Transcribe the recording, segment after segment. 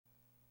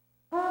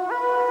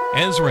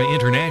Ezra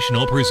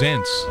International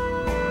presents Return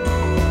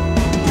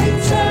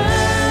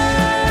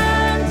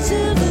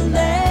to the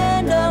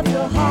land of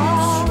your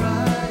heart.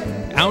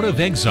 Out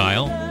of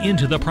Exile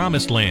into the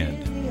Promised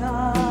Land.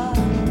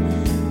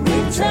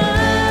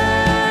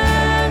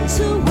 Return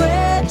to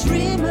where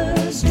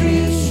dreamers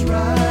dream,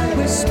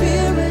 where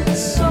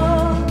spirits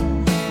soar,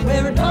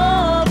 where it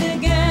all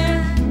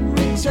began.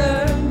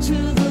 Return to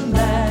the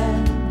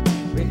land,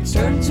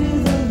 return to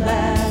the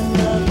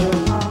land of your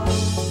heart.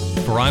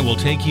 For I will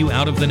take you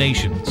out of the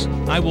nations.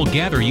 I will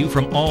gather you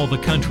from all the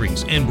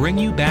countries and bring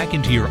you back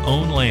into your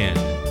own land.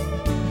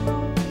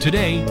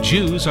 Today,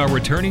 Jews are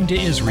returning to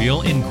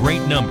Israel in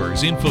great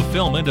numbers in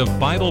fulfillment of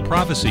Bible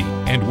prophecy,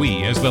 and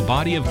we, as the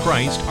body of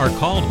Christ, are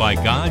called by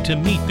God to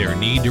meet their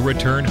need to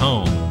return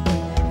home.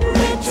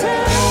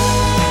 Return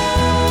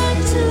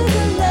to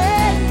the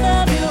land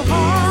of your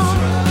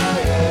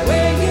heart,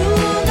 where you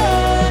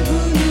learn who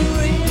you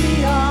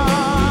really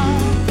are.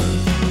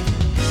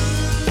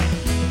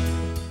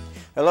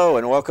 Hello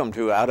and welcome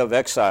to Out of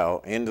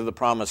Exile into the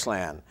Promised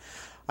Land.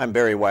 I'm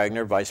Barry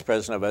Wagner, Vice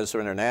President of Ezra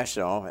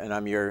International, and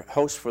I'm your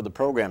host for the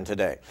program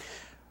today.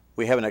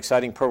 We have an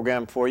exciting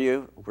program for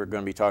you. We're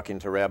going to be talking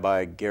to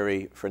Rabbi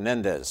Gary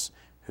Fernandez,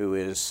 who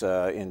is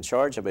in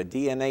charge of a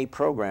DNA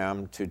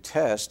program to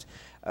test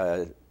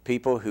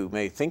people who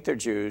may think they're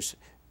Jews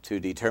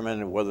to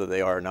determine whether they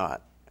are or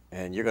not.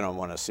 And you're going to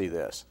want to see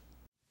this.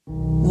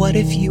 What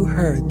if you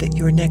heard that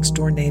your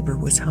next-door neighbor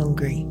was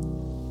hungry?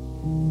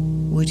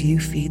 Would you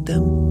feed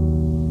them?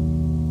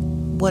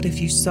 What if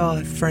you saw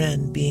a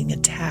friend being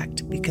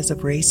attacked because of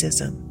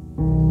racism,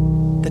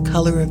 the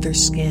color of their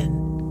skin,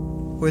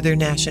 or their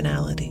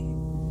nationality?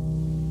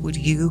 Would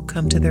you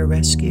come to their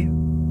rescue?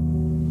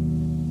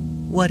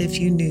 What if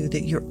you knew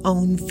that your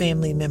own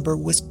family member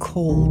was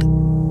cold,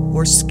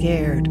 or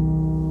scared,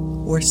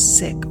 or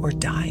sick, or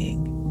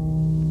dying?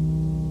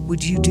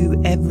 Would you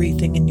do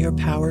everything in your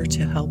power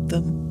to help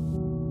them?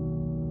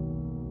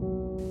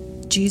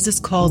 Jesus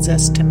calls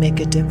us to make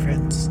a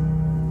difference,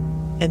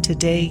 and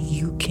today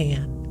you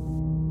can.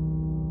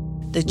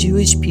 The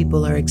Jewish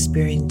people are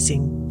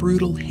experiencing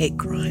brutal hate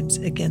crimes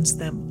against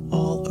them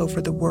all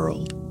over the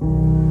world,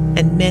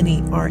 and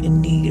many are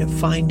in need of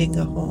finding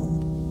a home.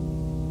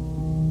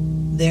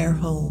 Their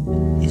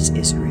home is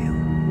Israel.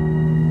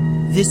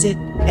 Visit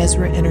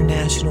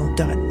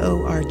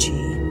EzraInternational.org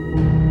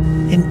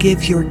and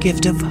give your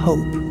gift of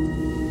hope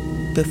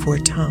before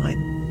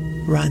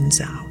time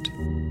runs out.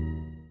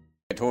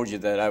 I told you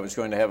that I was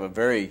going to have a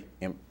very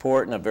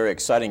important, a very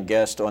exciting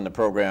guest on the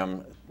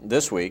program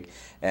this week,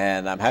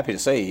 and I'm happy to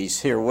say he's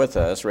here with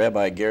us,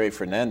 Rabbi Gary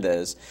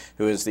Fernandez,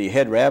 who is the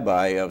head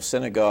rabbi of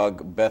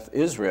Synagogue Beth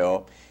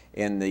Israel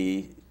in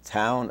the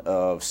town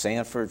of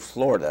Sanford,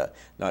 Florida,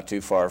 not too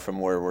far from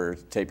where we're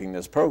taping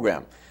this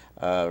program.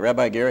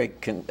 Rabbi Gary,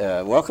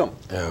 welcome.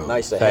 Oh,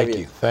 nice to have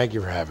you. Thank you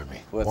for having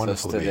me. With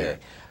Wonderful us to be today. here.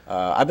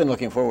 I've been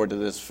looking forward to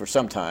this for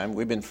some time.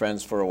 We've been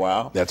friends for a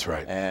while. That's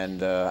right.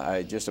 And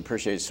I just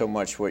appreciate so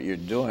much what you're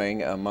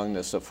doing among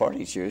the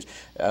Sephardic Jews.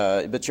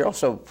 But you're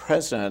also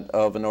president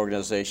of an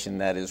organization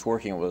that is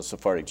working with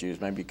Sephardic Jews.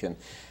 Maybe you can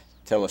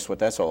tell us what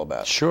that's all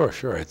about. Sure.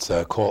 It's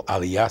called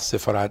Aliyah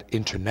Sepharad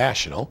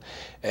International,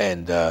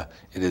 and it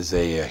is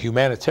a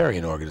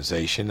humanitarian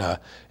organization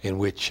in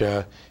which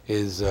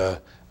is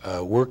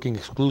working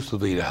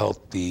exclusively to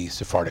help the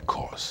Sephardic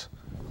cause.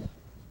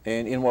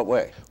 And in what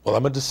way? Well,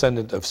 I'm a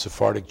descendant of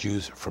Sephardic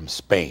Jews from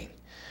Spain.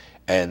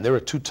 And there are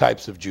two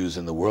types of Jews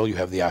in the world. You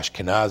have the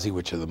Ashkenazi,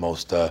 which are the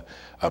most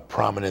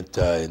prominent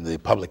in the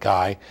public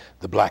eye,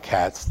 the black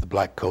hats, the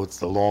black coats,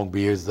 the long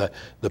beards, the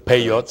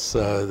peyotes,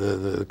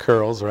 the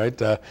curls, right,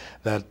 that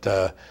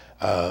the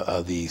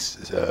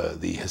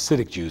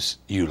Hasidic Jews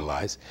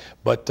utilize.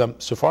 But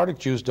Sephardic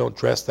Jews don't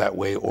dress that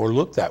way or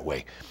look that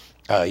way.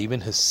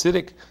 Even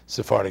Hasidic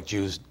Sephardic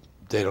Jews,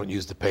 they don't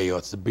use the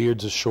peyotes. The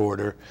beards are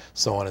shorter,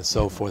 so on and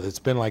so forth. It's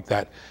been like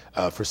that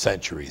for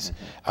centuries.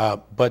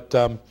 But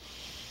the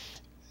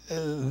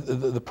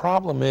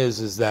problem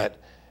is that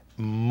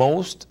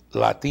most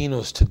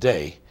Latinos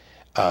today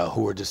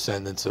who are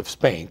descendants of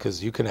Spain,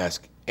 because you can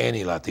ask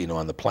any Latino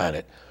on the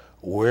planet,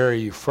 where are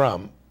you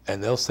from?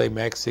 And they'll say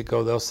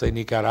Mexico, they'll say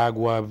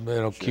Nicaragua,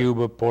 Sure.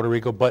 Cuba, Puerto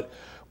Rico. But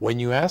when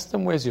you ask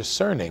them where's your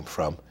surname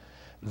from,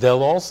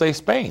 they'll all say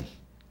Spain.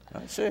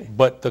 I see.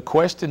 But the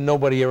question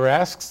nobody ever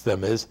asks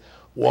them is,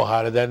 well,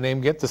 how did that name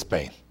get to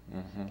Spain?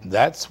 Mm-hmm.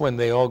 That's when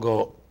they all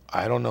go,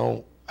 I don't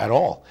know at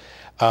all.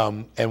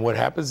 And what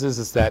happens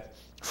is that,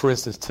 for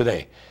instance,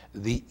 today,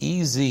 the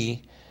EZ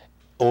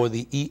or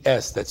the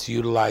ES that's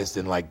utilized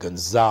in like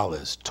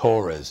Gonzalez,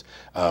 Torres,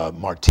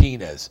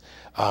 Martinez,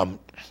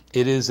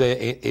 it is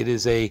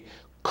a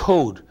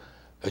code,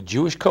 a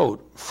Jewish code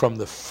from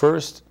the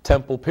first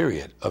temple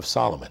period of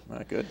Solomon.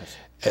 My goodness.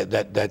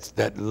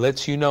 That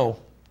lets you know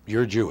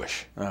you're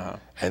Jewish. Uh-huh.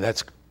 And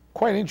that's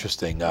quite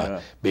interesting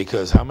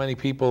because how many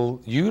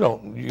people you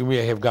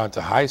may have gone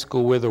to high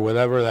school with or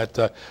whatever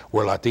that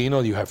were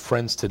Latino. You have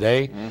friends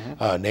today,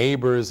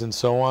 neighbors and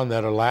so on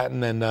that are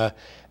Latin, and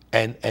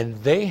And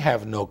they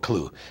have no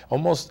clue.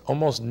 Almost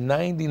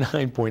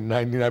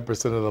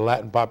 99.99% of the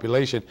Latin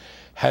population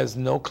has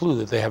no clue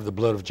that they have the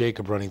blood of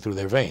Jacob running through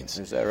their veins.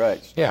 Is that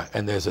right? Yeah,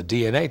 and there's a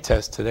DNA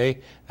test today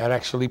that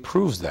actually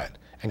proves that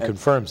and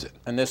confirms it.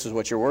 And this is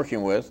what you're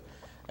working with,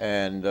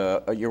 and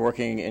you're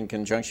working in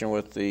conjunction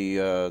with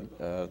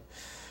the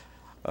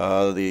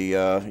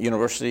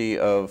University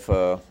of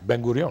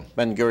Ben Gurion.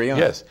 Ben Gurion.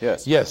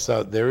 Yes.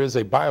 There is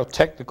a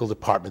biotechnical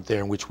department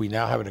there in which we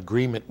now have an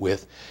agreement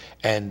with,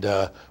 and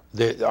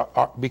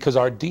because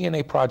our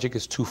DNA project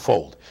is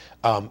twofold.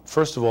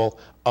 First of all,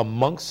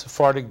 amongst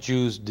Sephardic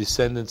Jews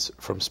descendants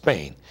from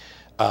Spain,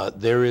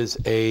 there is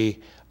a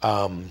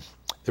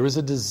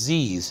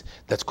disease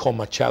that's called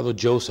Machado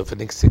Joseph,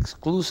 and it's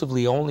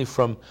exclusively only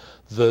from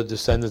the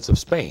descendants of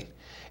Spain.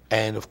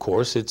 And of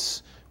course,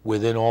 it's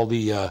within all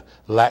the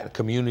Latin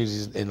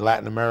communities in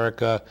Latin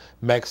America,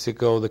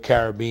 Mexico, the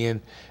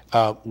Caribbean,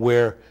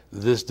 where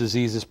this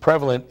disease is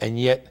prevalent, and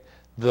yet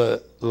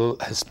the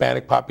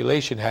Hispanic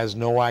population has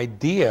no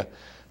idea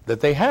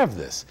that they have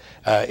this.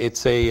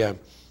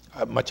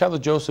 Machado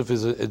Joseph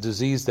is a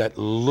disease that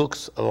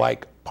looks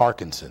like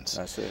Parkinson's.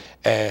 I see.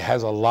 It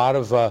has a lot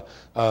of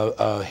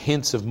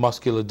hints of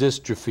muscular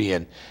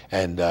dystrophy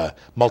and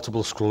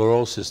multiple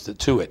sclerosis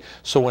to it.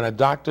 So when a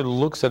doctor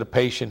looks at a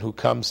patient who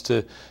comes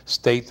to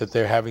state that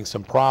they're having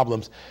some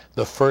problems,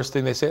 the first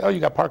thing they say, oh,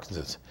 you got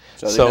Parkinson's.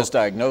 So they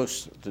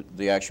misdiagnose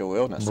the actual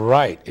illness.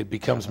 Right. It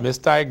becomes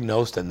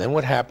misdiagnosed, and then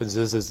what happens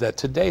is that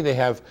today they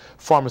have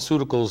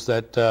pharmaceuticals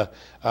that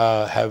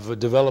have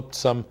developed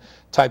some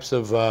types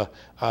of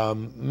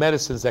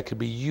medicines that could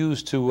be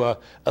used to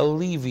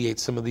alleviate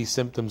some of these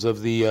symptoms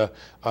of the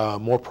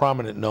more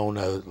prominent known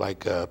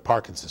like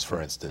Parkinson's,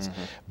 for instance.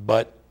 Mm-hmm.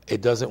 But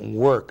it doesn't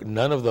work.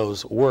 None of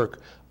those work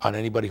on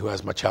anybody who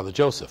has Machado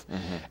Joseph.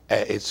 Mm-hmm.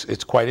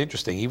 It's quite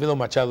interesting. Even though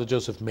Machado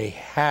Joseph may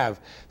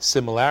have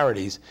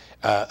similarities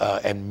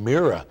and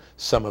mirror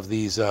some of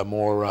these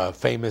more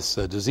famous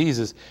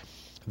diseases,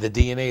 the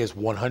DNA is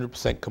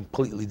 100%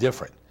 completely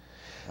different.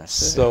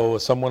 So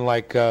someone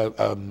like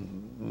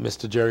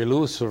Mr. Jerry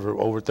Lewis for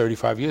over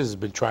 35 years has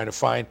been trying to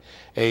find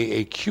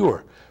a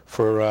cure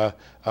for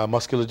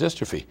muscular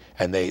dystrophy,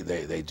 and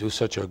they do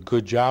such a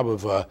good job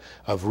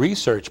of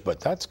research, but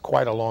that's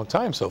quite a long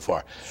time so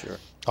far. Sure.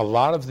 A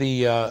lot of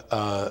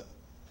the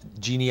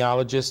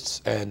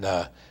genealogists and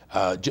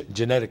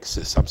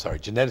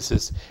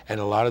geneticists, and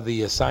a lot of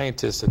the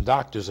scientists and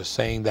doctors are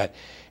saying that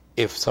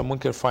if someone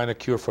can find a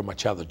cure for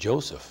Machado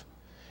Joseph,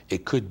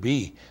 it could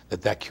be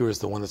that cure is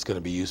the one that's going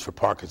to be used for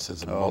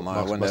Parkinson's and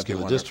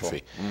muscular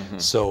dystrophy. Mm-hmm.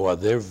 So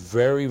they're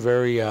very,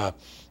 very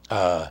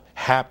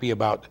happy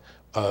about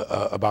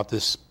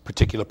this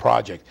particular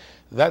project.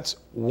 That's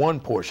one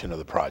portion of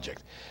the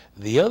project.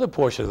 The other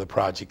portion of the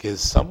project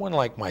is someone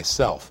like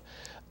myself.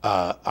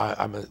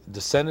 I'm a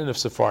descendant of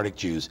Sephardic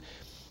Jews,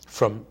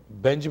 from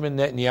Benjamin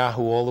Netanyahu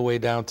all the way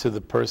down to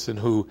the person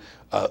who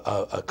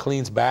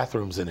cleans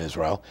bathrooms in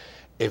Israel.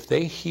 If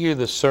they hear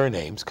the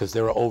surnames, because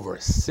there are over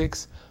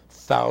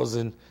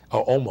 6,000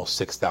 or almost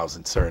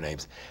 6,000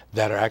 surnames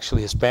that are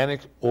actually Hispanic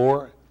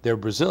or they're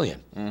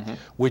Brazilian, mm-hmm.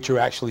 which are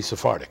actually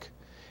Sephardic.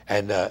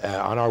 And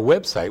on our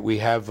website, we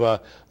have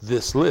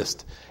this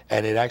list,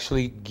 and it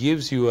actually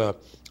gives you a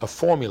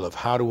formula of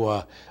how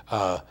to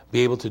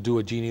be able to do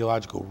a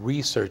genealogical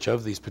research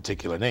of these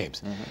particular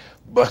names.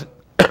 Mm-hmm. But,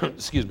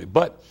 excuse me,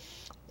 but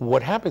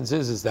what happens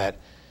is that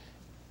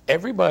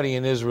everybody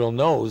in Israel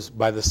knows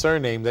by the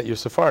surname that you're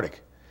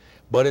Sephardic.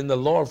 But in the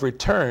law of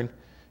return,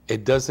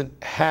 it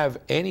doesn't have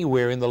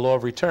anywhere in the law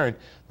of return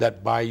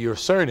that by your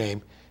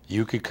surname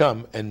you could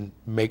come and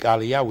make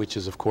aliyah, which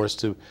is, of course,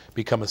 to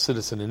become a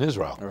citizen in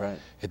Israel. Right.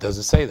 It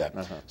doesn't say that.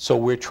 Uh-huh. So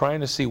we're trying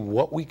to see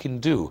what we can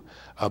do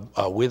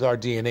with our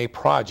DNA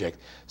project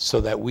so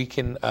that we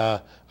can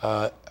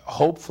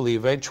hopefully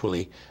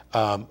eventually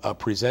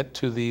present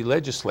to the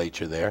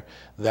legislature there,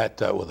 that,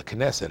 or the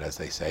Knesset, as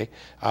they say,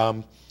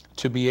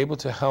 to be able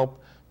to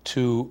help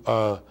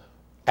to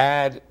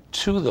add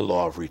to the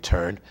law of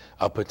return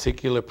a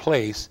particular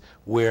place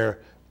where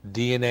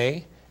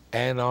DNA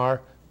and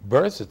our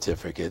birth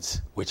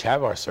certificates, which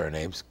have our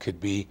surnames, could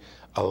be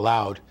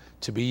allowed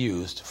to be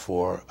used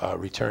for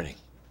returning.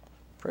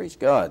 Praise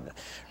God.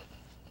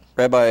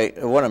 Rabbi,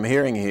 what I'm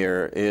hearing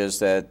here is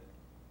that,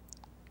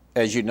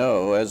 as you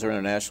know, Ezra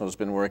International has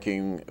been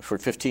working for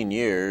 15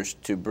 years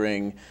to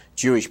bring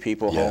Jewish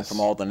people home from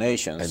all the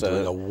nations. And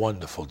doing a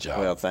wonderful job.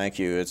 Well, thank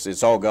you.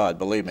 It's all God,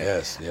 believe me.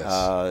 Yes.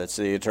 It's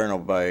the eternal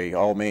by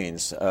all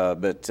means.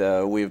 But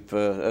we've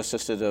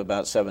assisted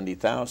about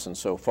 70,000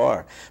 so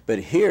far. But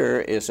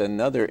here is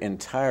another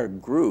entire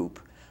group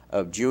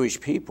of Jewish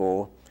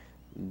people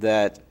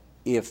that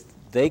if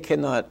they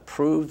cannot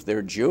prove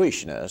their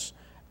Jewishness,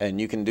 and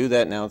you can do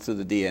that now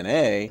through the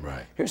DNA.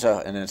 Right. Here's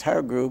an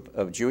entire group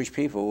of Jewish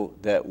people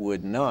that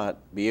would not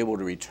be able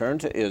to return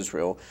to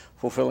Israel,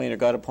 fulfilling their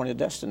God-appointed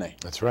destiny.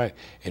 That's right.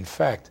 In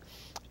fact,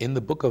 in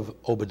the book of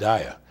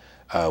Obadiah,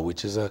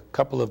 which is a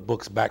couple of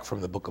books back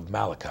from the book of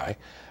Malachi,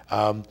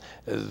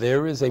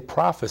 there is a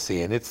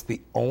prophecy, and it's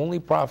the only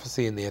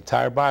prophecy in the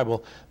entire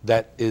Bible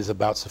that is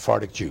about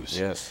Sephardic Jews.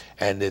 Yes.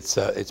 And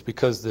it's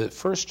because the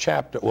first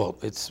chapter, well,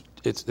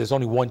 there's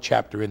only one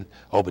chapter in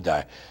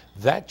Obadiah.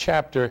 That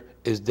chapter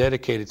is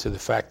dedicated to the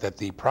fact that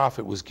the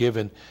prophet was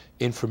given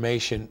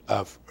information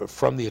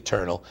from the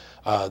Eternal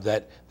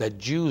that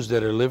Jews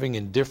that are living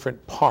in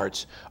different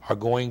parts are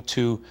going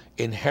to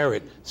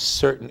inherit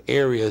certain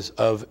areas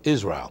of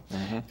Israel.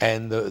 Mm-hmm.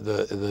 And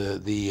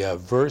the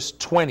verse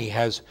 20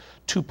 has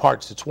two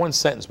parts. It's one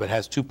sentence, but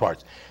has two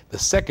parts. The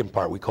second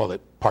part, we call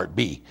it part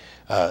B.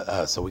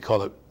 So we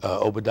call it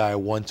Obadiah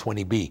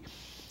 1:20b.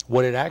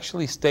 What it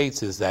actually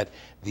states is that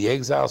the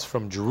exiles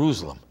from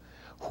Jerusalem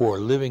who are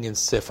living in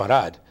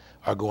Sepharad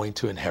are going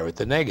to inherit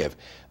the Negev.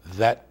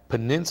 That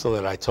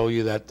peninsula that I told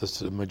you that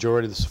the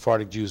majority of the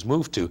Sephardic Jews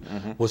moved to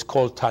was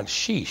called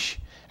Tarshish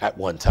at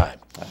one time,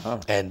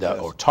 and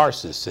or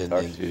Tarsus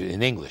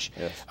in English.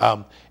 Yes.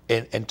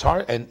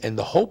 And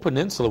the whole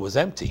peninsula was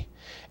empty.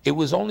 It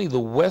was only the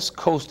west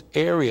coast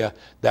area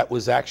that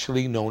was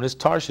actually known as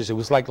Tarshish. It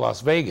was like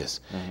Las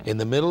Vegas, in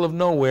the middle of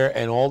nowhere,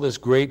 and all this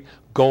great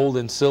gold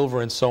and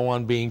silver and so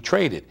on being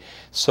traded.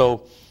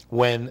 So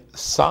when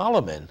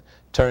Solomon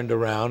turned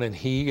around and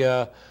he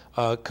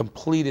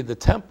completed the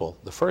temple,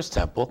 the first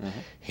temple,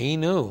 he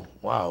knew,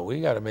 wow,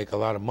 we got to make a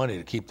lot of money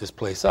to keep this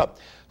place up.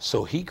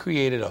 So he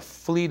created a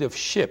fleet of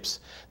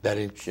ships that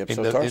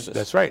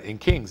that's right, in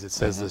Kings it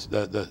says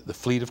the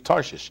fleet of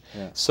Tarshish.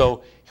 Yeah.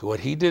 So what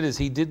he did is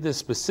he did this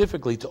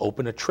specifically to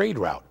open a trade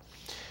route.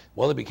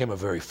 Well, it became a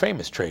very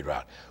famous trade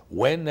route.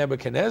 When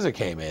Nebuchadnezzar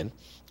came in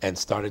and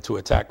started to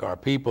attack our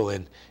people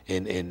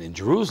in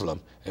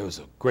Jerusalem, there was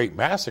a great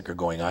massacre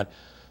going on.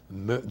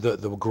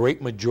 The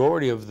great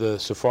majority of the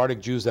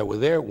Sephardic Jews that were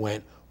there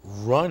went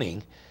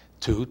running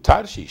to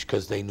Tarshish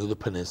because they knew the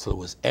peninsula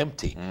was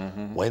empty.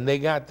 When they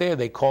got there,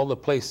 they called the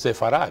place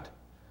Sepharad.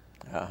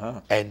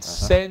 And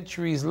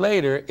centuries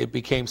later, it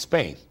became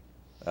Spain.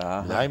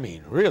 I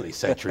mean, really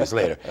centuries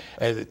later.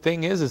 And the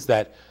thing is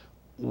that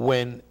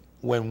when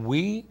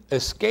we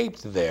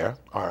escaped there,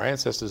 our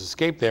ancestors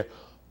escaped there,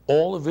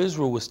 all of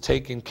Israel was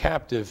taken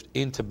captive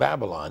into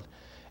Babylon.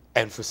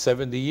 And for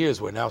 70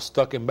 years, we're now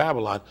stuck in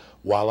Babylon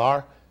while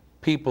our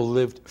people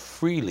lived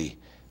freely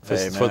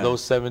for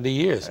those 70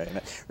 years.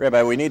 Amen.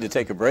 Rabbi, we need to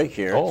take a break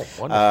here. Oh,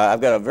 wonderful.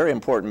 I've got a very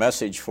important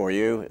message for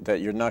you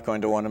that you're not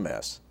going to want to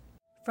miss.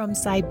 From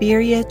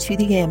Siberia to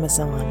the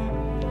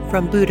Amazon,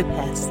 from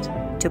Budapest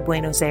to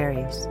Buenos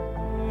Aires,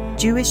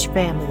 Jewish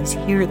families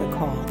hear the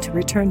call to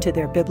return to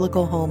their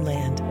biblical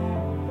homeland,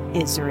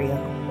 Israel.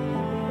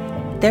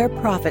 Their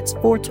prophets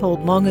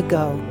foretold long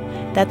ago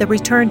that the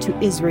return to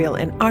Israel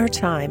in our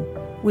time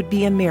would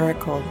be a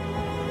miracle.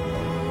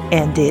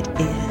 And it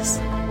is.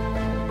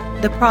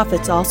 The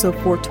prophets also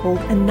foretold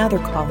another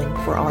calling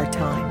for our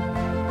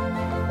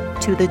time,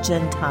 to the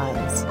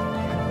Gentiles.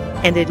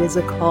 And it is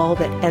a call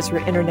that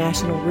Ezra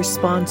International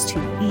responds to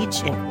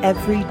each and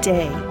every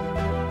day,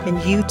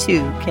 and you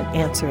too can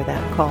answer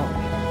that call.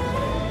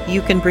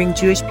 You can bring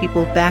Jewish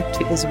people back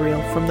to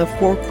Israel from the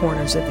four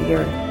corners of the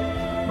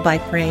earth by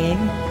praying,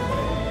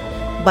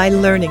 by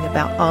learning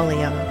about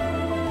Aliyah,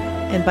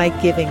 and by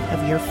giving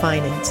of your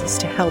finances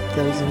to help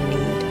those in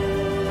need.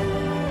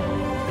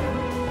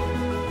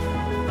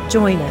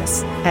 Join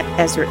us at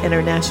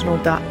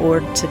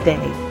EzraInternational.org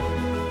today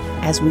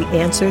as we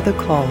answer the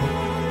call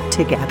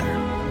together.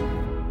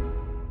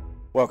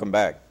 Welcome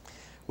back.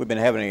 We've been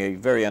having a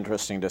very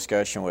interesting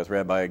discussion with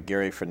Rabbi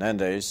Gary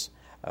Fernandez,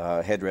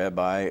 head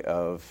rabbi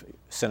of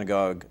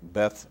Synagogue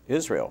Beth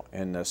Israel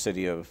in the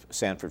city of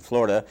Sanford,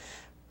 Florida,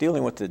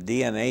 dealing with the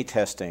DNA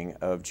testing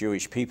of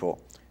Jewish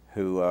people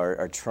who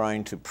are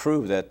trying to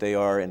prove that they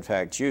are in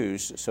fact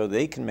Jews so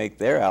they can make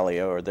their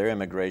aliyah or their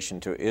immigration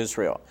to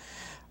Israel.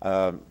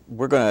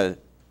 We're going to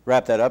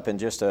wrap that up in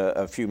just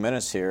a few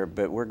minutes here,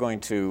 but we're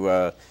going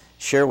to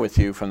share with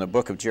you from the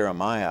book of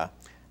Jeremiah,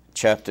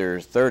 chapter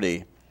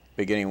 30,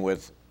 beginning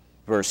with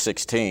verse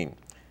 16.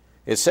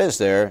 It says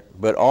there,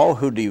 "But all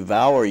who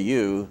devour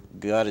you,"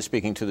 God is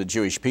speaking to the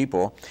Jewish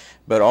people,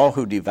 "but all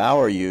who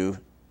devour you,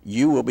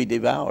 you will be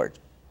devoured.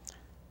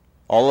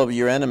 All of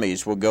your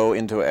enemies will go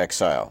into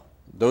exile.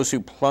 Those who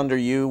plunder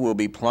you will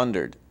be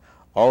plundered.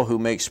 All who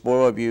make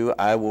spoil of you,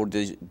 I will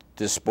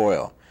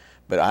despoil.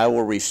 But I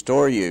will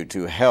restore you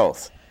to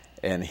health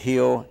and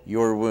heal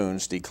your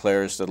wounds,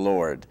 declares the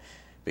Lord,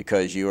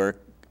 because you are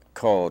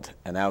called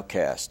an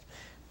outcast."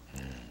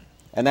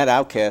 And that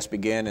outcast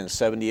began in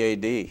 70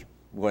 A.D.,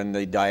 when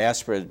the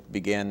diaspora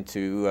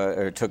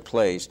took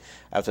place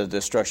after the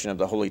destruction of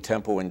the Holy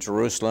Temple in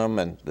Jerusalem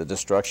and the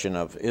destruction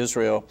of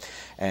Israel.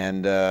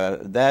 And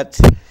that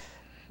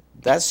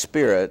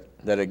spirit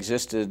that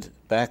existed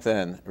back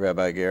then,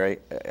 Rabbi Gary,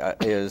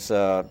 is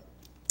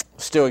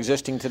still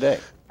existing today.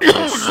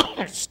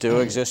 It still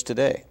exists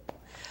today.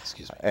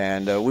 Excuse me.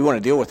 And we want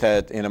to deal with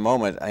that in a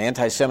moment.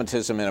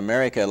 Anti-Semitism in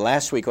America.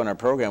 Last week on our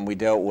program, we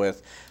dealt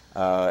with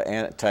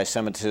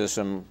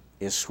anti-Semitism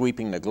is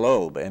sweeping the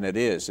globe, and it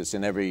is. It's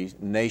in every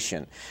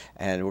nation.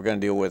 And we're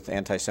going to deal with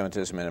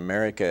anti-Semitism in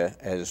America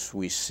as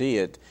we see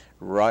it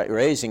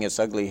raising its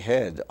ugly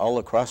head all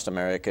across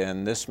America,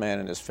 and this man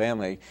and his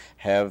family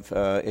have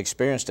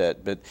experienced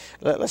that. But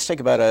let's take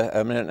about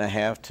a minute and a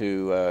half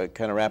to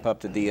kind of wrap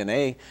up the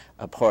DNA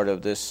part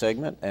of this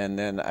segment, and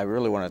then I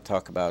really want to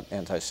talk about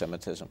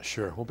anti-Semitism.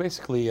 Sure. Well,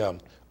 basically,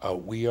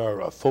 we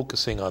are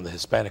focusing on the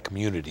Hispanic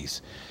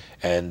communities,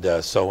 and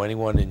so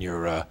anyone in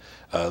your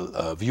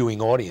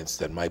viewing audience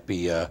that might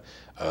be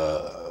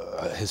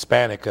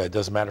Hispanic,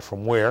 doesn't matter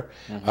from where,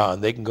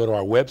 they can go to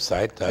our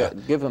website.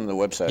 Give them the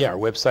website. Yeah, our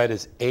website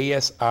is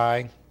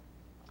ASIAL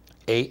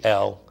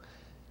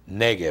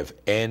Negev,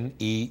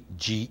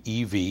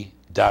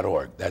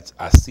 NEGEV.org. That's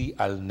Asi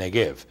al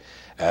Negev,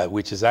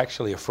 which is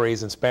actually a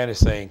phrase in Spanish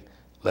saying,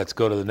 let's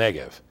go to the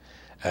Negev.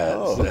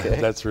 Okay.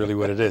 That's really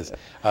what it is.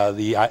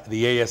 The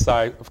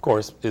ASI, of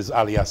course, is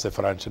Alianza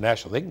Sefarad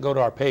International. They can go to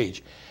our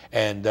page,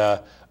 and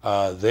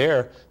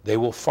there they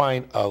will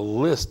find a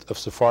list of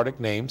Sephardic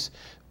names,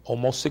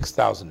 almost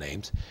 6,000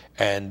 names,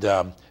 and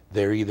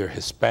they're either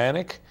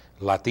Hispanic,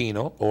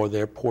 Latino, or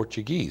they're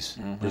Portuguese,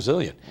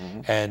 Brazilian.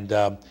 And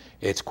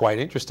it's quite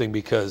interesting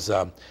because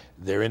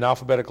they're in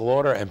alphabetical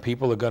order, and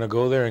people are going to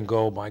go there and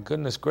go, my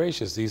goodness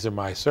gracious, these are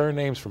my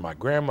surnames from my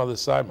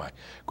grandmother's side, my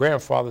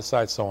grandfather's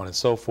side, so on and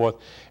so forth.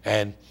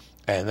 And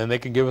then they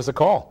can give us a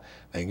call.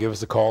 They can give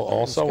us a call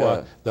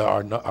also.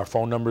 Our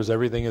phone numbers,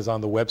 everything is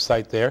on the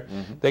website there.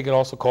 They can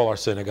also call our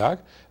synagogue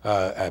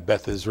at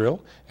Beth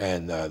Israel,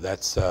 and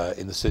that's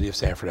in the city of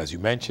Sanford, as you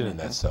mentioned, and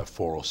that's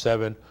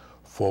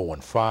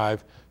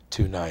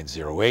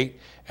 407-415-2908.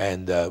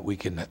 And we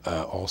can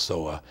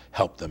also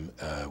help them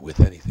with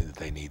anything that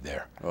they need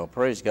there. Well,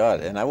 praise God.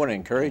 And I want to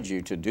encourage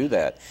you to do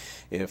that.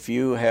 If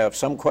you have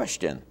some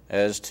question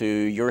as to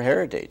your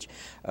heritage,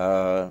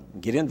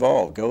 get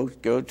involved. Go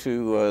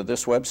to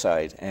this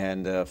website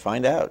and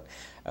find out.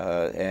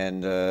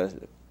 And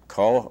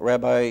call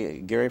Rabbi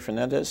Gary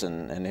Fernandez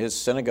and his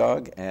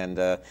synagogue, and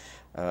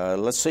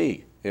let's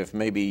see if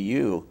maybe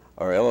you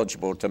are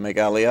eligible to make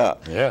Aliyah.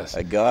 Yes.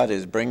 God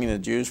is bringing the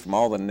Jews from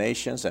all the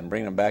nations and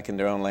bringing them back in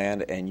their own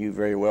land, and you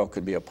very well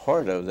could be a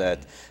part of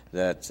that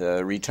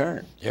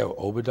return. Yeah,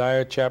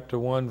 Obadiah chapter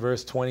 1,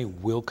 verse 20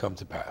 will come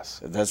to pass.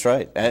 That's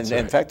right. And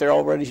in fact, they're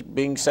already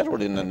being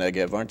settled in the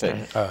Negev, aren't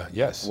they?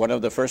 Yes. One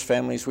of the first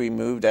families we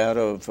moved out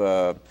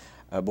of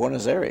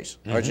Buenos Aires,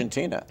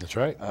 Argentina. That's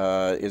right.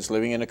 Is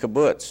living in a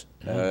kibbutz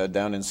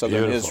down in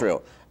southern Beautiful.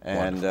 Israel.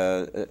 And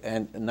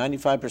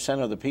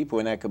 95% of the people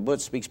in that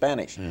kibbutz speak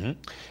Spanish. And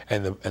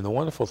the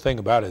wonderful thing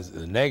about it is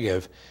the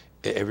Negev,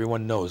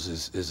 everyone knows,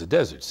 is a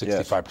desert,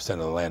 65% of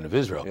the land of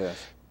Israel. Yes.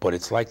 But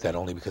it's like that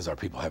only because our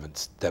people haven't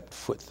stepped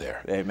foot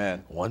there.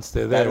 Amen. Once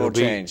they're there, That will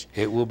change.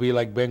 It will be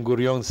like Ben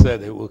Gurion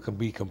said, it will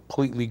be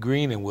completely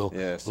green, and we'll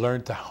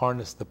learn to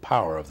harness the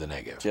power of the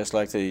Negev. Just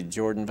like the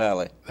Jordan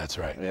Valley. That's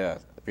right. Yeah.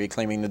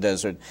 Reclaiming the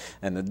desert,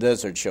 and the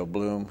desert shall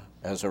bloom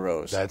as a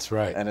rose. That's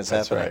right. And it's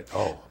That's happening. right.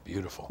 Oh,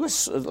 beautiful.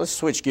 Let's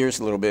switch gears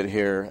a little bit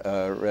here,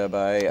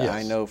 Rabbi. Yes.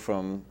 I know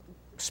from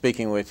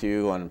speaking with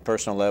you on a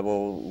personal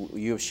level,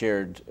 you've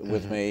shared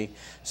with me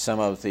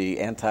some of the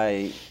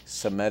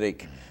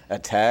anti-Semitic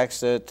attacks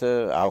that,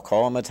 I'll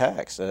call them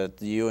attacks,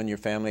 that you and your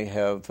family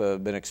have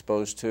been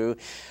exposed to.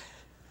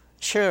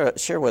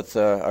 Share with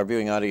our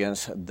viewing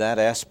audience that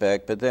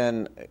aspect, but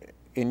then,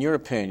 in your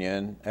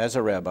opinion, as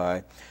a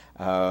rabbi,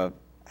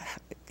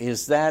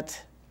 is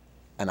that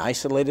an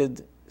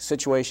isolated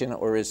situation,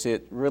 or is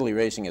it really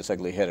raising its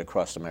ugly head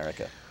across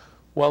America?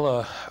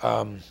 Well,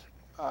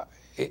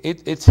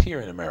 it's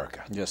here in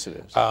America. Yes, it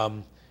is.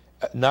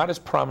 Not as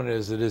prominent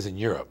as it is in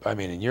Europe. I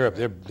mean, in Europe,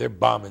 they're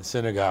bombing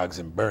synagogues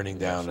and burning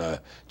down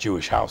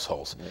Jewish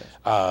households,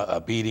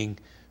 beating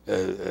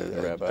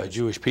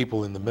Jewish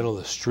people in the middle of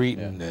the street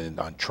and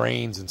on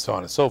trains and so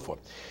on and so forth.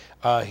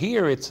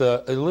 Here, it's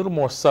a little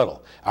more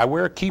subtle. I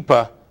wear a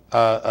kippah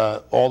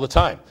all the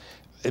time.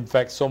 In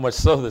fact, so much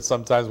so that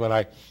sometimes when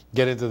I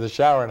get into the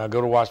shower and I go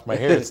to wash my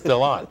hair, it's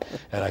still on,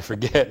 and I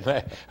forget.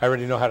 I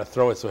already know how to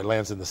throw it so it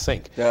lands in the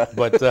sink.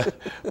 But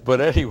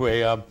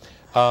anyway,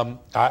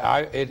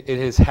 it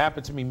has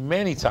happened to me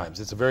many times.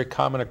 It's a very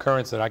common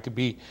occurrence that I could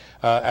be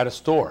at a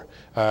store,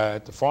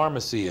 at the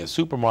pharmacy, a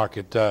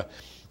supermarket,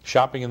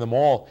 shopping in the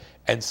mall,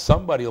 and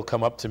somebody will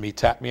come up to me,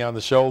 tap me on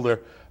the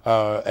shoulder,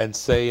 and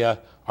say,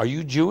 "Are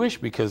you Jewish?"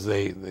 Because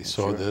they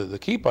saw the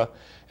kippah,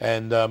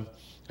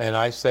 and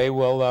I say,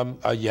 well,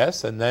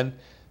 yes, and then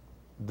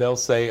they'll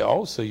say,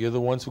 oh, so you're the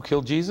ones who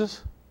killed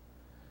Jesus?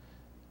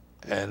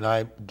 And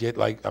I'm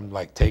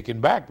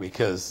taken back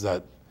because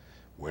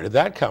where did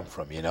that come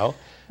from, you know?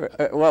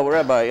 Well,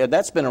 Rabbi,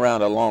 that's been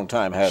around a long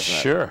time, hasn't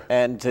it? Sure.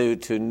 And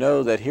to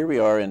know that here we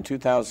are in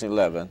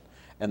 2011,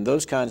 and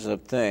those kinds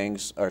of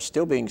things are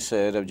still being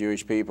said of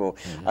Jewish people.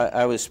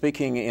 I was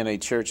speaking in a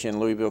church in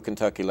Louisville,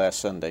 Kentucky last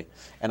Sunday,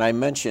 and I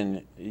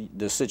mentioned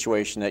the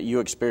situation that you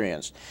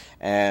experienced,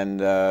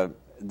 and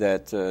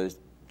that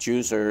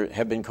Jews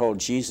have been called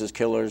Jesus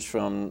killers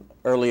from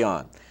early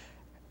on.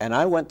 And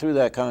I went through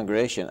that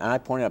congregation, and I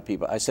pointed out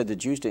people. I said, the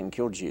Jews didn't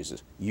kill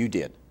Jesus. You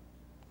did.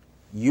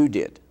 You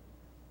did.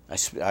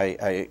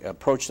 I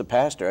approached the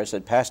pastor. I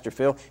said, Pastor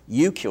Phil,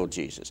 you killed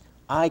Jesus.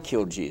 I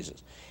killed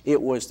Jesus.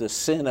 It was the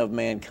sin of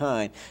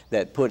mankind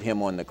that put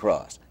him on the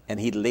cross. And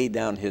he laid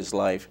down his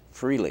life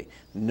freely.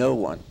 No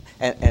one.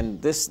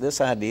 And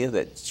this idea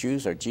that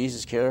Jews are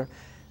Jesus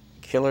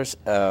killers,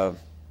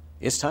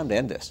 it's time to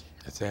end this.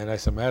 It's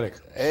anti-Semitic.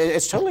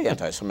 It's totally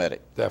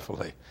anti-Semitic.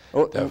 Definitely.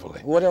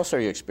 Definitely. What else are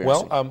you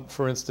experiencing? Well,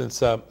 for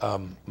instance,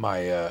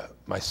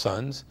 my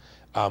sons,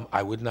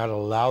 I would not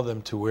allow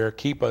them to wear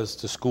kippas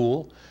to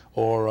school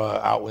or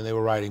out when they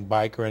were riding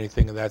bike or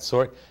anything of that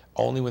sort,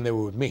 only when they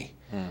were with me,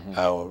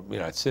 or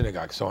at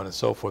synagogue, so on and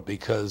so forth,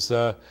 because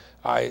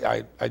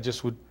I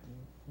just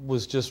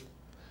was just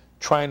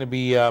trying to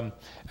be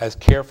as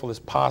careful as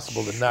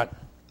possible to not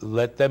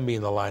let them be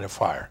in the line of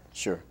fire.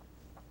 Sure.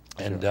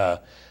 And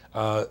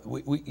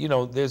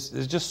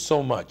there's just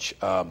so much.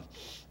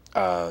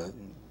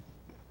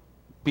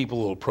 People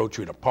will approach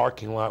you in a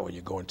parking lot when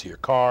you go into your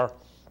car.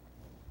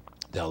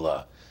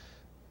 They'll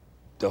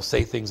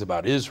say things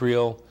about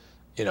Israel,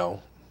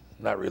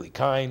 not really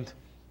kind.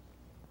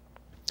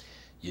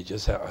 You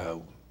just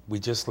we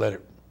just let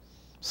it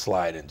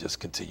slide and just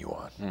continue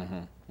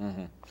on.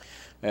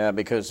 Yeah,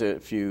 because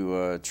if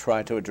you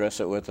try to address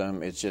it with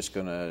them, it's just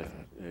going to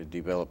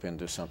develop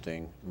into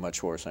something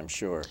much worse, I'm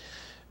sure.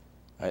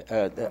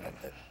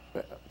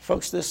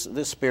 Folks, this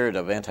spirit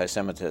of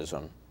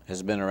anti-Semitism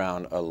has been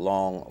around a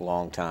long,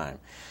 long time.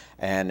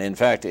 And in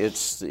fact,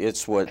 it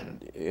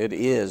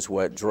is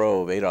what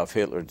drove Adolf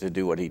Hitler to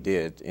do what he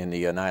did in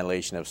the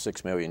annihilation of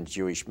 6 million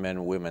Jewish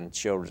men, women,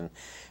 children,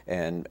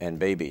 and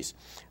babies.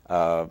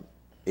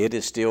 It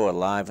is still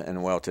alive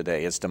and well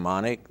today. It's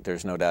demonic,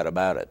 there's no doubt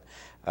about it.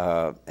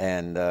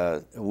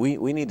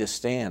 We need to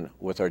stand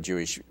with our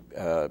Jewish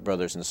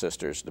brothers and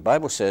sisters. The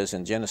Bible says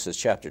in Genesis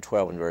chapter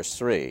 12 and verse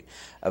 3,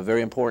 a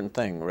very important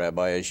thing,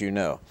 Rabbi, as you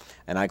know,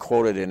 and I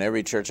quote it in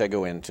every church I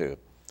go into.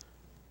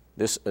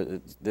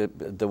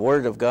 The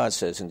Word of God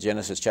says in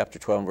Genesis chapter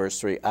 12 and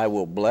verse 3, I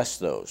will bless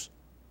those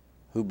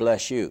who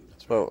bless you.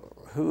 Right. Well,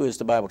 who is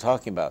the Bible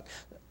talking about?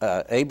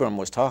 Abram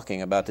was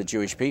talking about the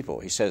Jewish people.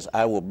 He says,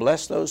 I will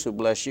bless those who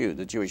bless you,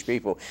 the Jewish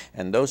people,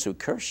 and those who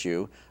curse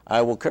you,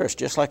 I will curse.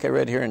 Just like I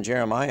read here in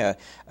Jeremiah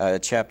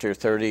chapter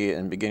 30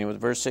 and beginning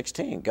with verse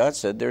 16. God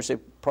said there's a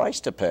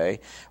price to pay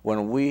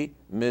when we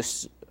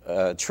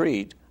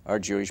mistreat our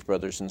Jewish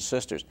brothers and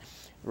sisters.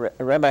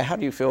 Rabbi, how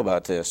do you feel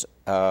about this?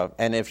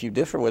 And if you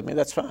differ with me,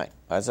 that's fine.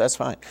 That's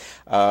fine.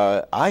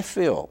 I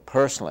feel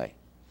personally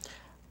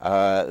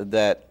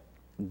that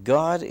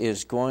God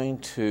is going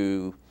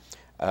to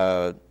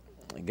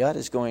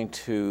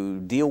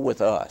deal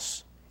with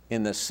us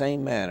in the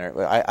same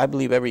manner. I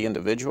believe every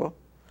individual,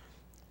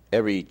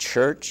 every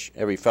church,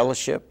 every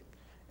fellowship,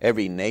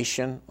 every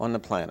nation on the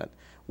planet,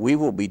 we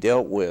will be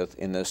dealt with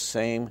in the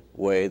same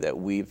way that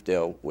we've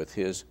dealt with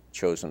His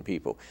chosen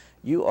people.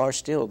 You are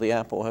still the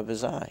apple of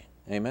His eye.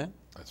 Amen?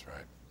 That's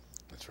right.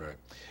 That's right.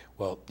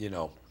 Well,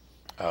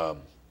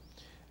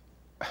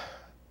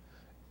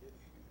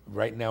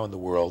 right now in the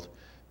world,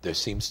 there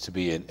seems to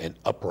be an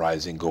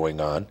uprising going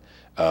on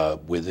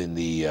within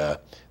the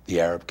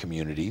Arab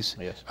communities.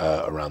 Yes.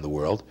 Around the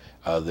world.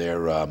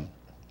 They're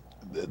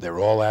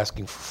all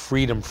asking for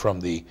freedom from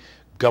the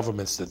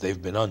governments that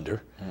they've been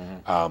under,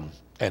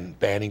 and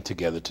banding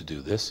together to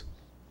do this.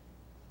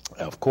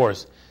 Of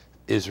course,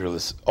 Israel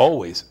is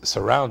always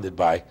surrounded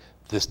by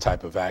this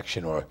type of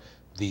action or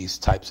these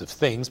types of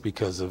things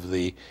because of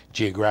the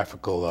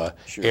geographical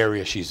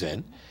area she's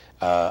in.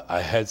 I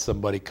had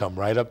somebody come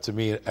right up to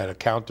me at a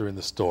counter in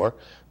the store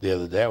the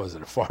other day. I was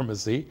at a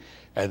pharmacy,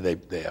 and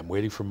I'm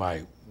waiting for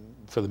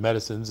the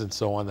medicines and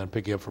so on, then I'm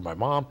picking up for my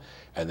mom,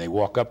 and they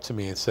walk up to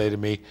me and say to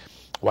me,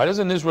 why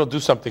doesn't Israel do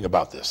something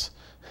about this?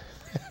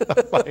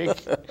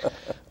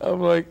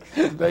 I'm like,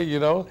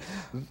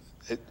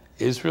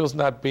 Israel's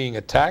not being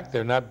attacked,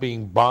 they're not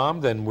being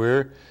bombed, and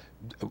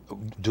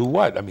do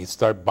what? I mean,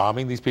 start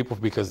bombing these people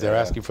because they're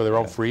asking for their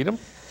own freedom?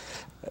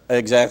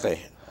 Exactly.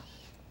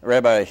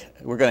 Rabbi,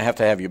 we're going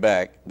to have you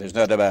back. There's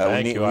no doubt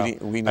about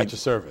it. We need at your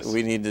service.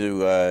 We need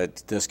to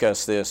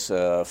discuss this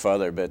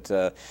further, but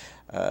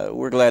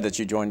we're glad that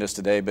you joined us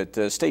today.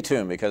 But stay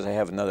tuned, because I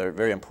have another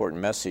very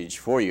important message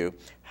for you,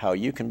 how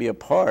you can be a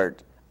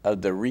part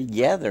of the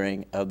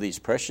regathering of these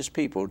precious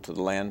people to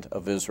the land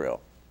of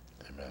Israel.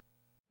 Amen.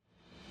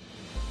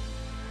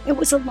 It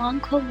was a long,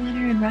 cold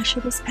winter in Russia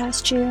this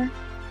past year.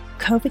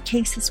 COVID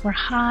cases were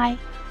high,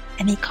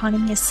 and the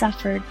economy has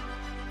suffered.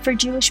 For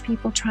Jewish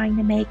people trying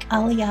to make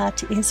Aliyah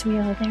to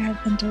Israel, there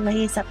have been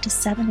delays up to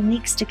 7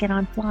 weeks to get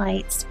on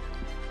flights.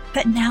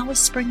 But now as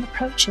spring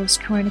approaches,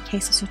 corona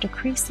cases are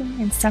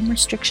decreasing and some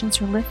restrictions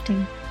are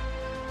lifting.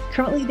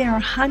 Currently, there are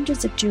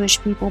hundreds of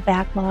Jewish people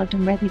backlogged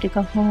and ready to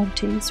go home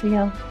to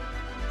Israel,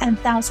 and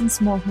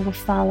thousands more who will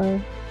follow.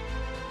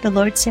 The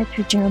Lord said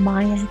through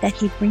Jeremiah that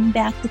He'd bring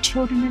back the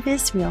children of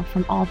Israel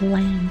from all the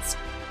lands.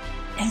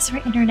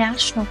 Ezra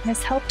International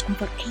has helped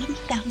over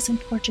 80,000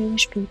 poor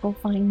Jewish people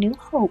find new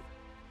hope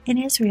in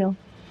Israel.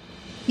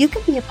 You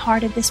can be a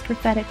part of this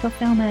prophetic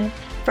fulfillment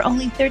For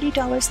only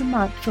 $30 a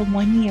month for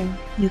 1 year,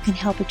 you can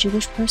help a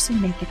Jewish person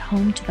make it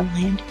home to the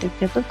land of their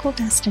biblical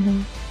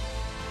destiny.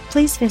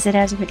 Please visit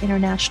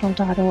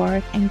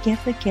EzraInternational.org and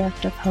give the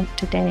gift of hope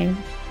today.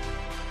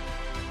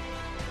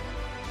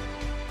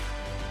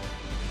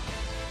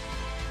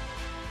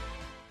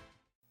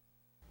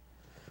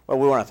 Well,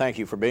 we want to thank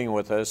you for being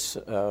with us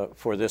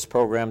for this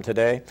program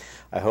today.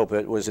 I hope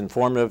it was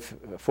informative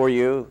for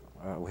you.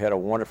 We had a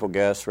wonderful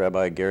guest,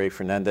 Rabbi Gary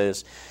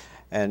Fernandez,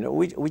 and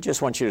we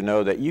just want you to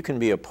know that you can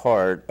be a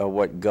part of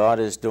what God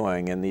is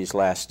doing in these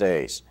last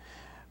days.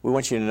 We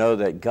want you to know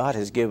that God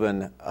has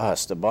given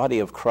us, the body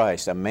of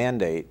Christ, a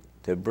mandate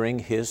to bring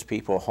His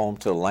people home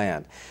to the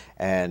land.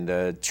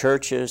 And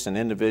churches and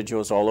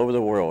individuals all over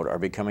the world are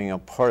becoming a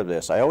part of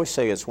this. I always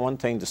say it's one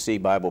thing to see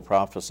Bible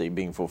prophecy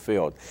being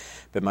fulfilled,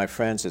 but my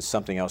friends, it's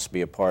something else to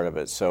be a part of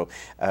it. So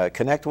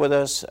connect with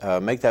us,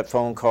 make that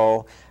phone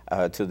call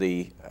to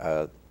the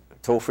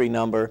toll-free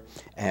number,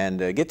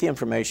 and get the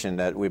information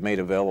that we've made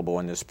available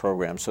in this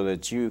program so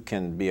that you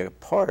can be a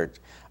part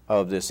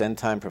of this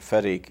end-time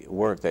prophetic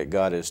work that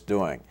God is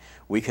doing.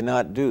 We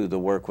cannot do the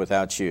work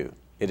without you.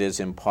 It is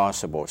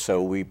impossible.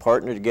 So we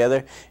partner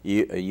together.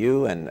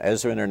 You and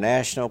Ezra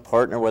International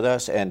partner with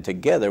us, and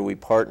together we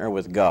partner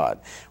with God.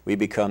 We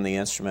become the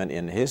instrument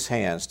in His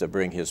hands to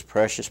bring His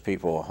precious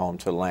people home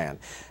to land.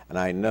 And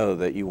I know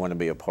that you want to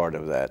be a part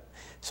of that.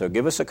 So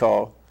give us a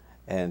call,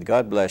 and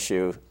God bless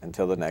you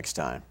until the next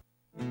time.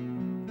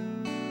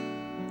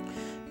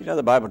 You know,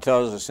 the Bible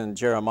tells us in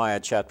Jeremiah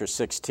chapter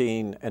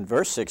 16 and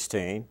verse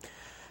 16,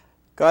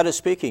 God is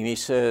speaking. He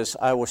says,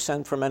 I will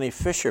send for many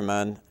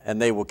fishermen,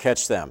 and they will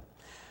catch them.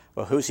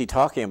 Well, who's He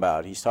talking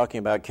about? He's talking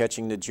about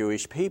catching the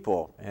Jewish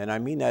people. And I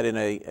mean that in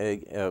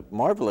a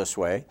marvelous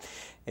way,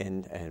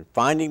 and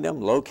finding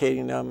them,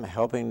 locating them,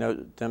 helping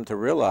them to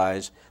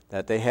realize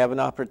that they have an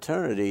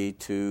opportunity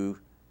to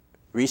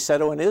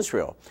resettle in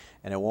Israel.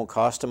 And it won't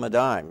cost them a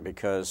dime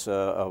because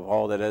of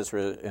all that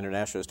Ezra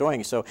International is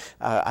doing. So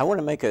I want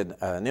to make an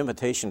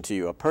invitation to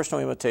you, a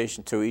personal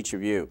invitation to each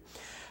of you.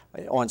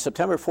 On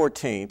September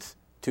 14th,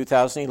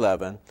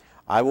 2011,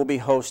 I will be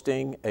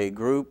hosting a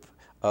group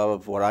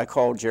of what I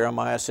call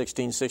Jeremiah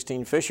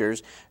 16:16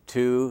 fishers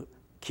to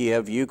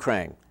Kiev,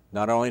 Ukraine.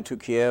 Not only to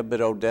Kiev, but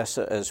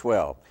Odessa as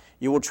well.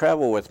 You will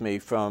travel with me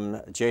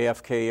from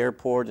JFK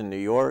Airport in New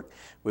York.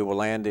 We will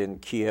land in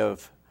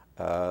Kiev,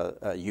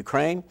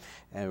 Ukraine,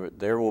 and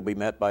there we'll be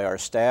met by our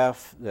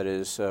staff that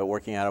is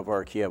working out of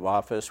our Kiev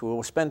office. We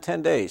will spend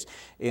 10 days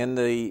in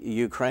the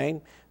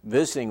Ukraine,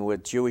 visiting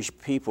with Jewish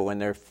people in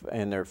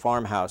their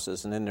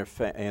farmhouses and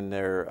in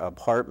their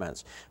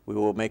apartments. We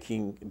will make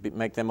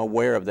them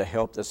aware of the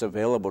help that's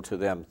available to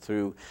them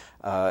through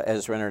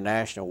Ezra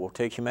International. We'll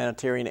take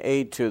humanitarian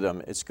aid to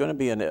them. It's going to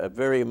be a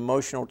very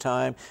emotional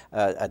time,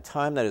 a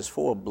time that is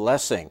full of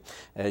blessing.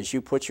 As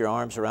you put your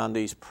arms around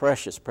these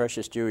precious,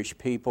 precious Jewish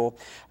people,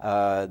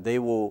 they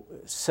will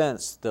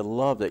sense the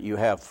love that you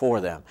have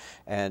for them,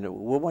 and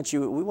we want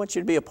you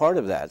to be a part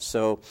of that.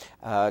 So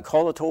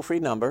call the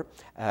toll-free number.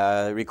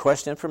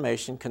 Request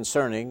information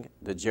concerning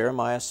the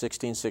Jeremiah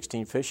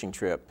 16:16 fishing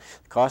trip.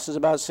 The cost is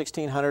about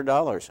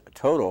 $1,600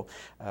 total.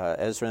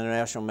 Ezra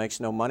International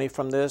makes no money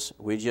from this.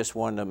 We just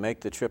wanted to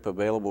make the trip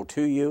available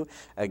to you.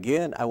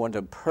 Again, I want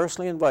to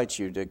personally invite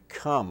you to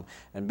come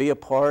and be a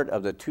part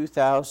of the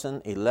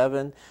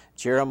 2011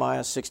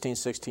 Jeremiah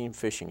 16:16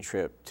 fishing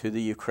trip to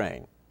the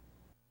Ukraine.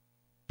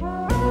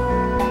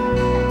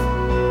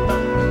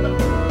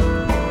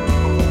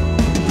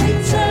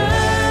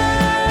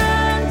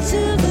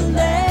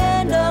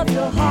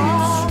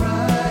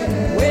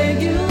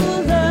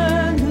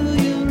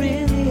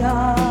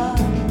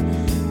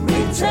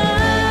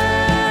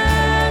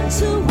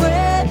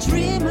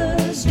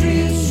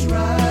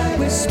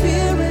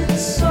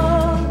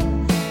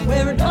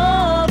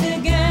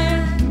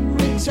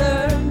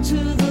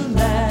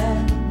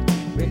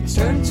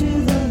 Return to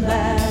the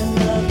land.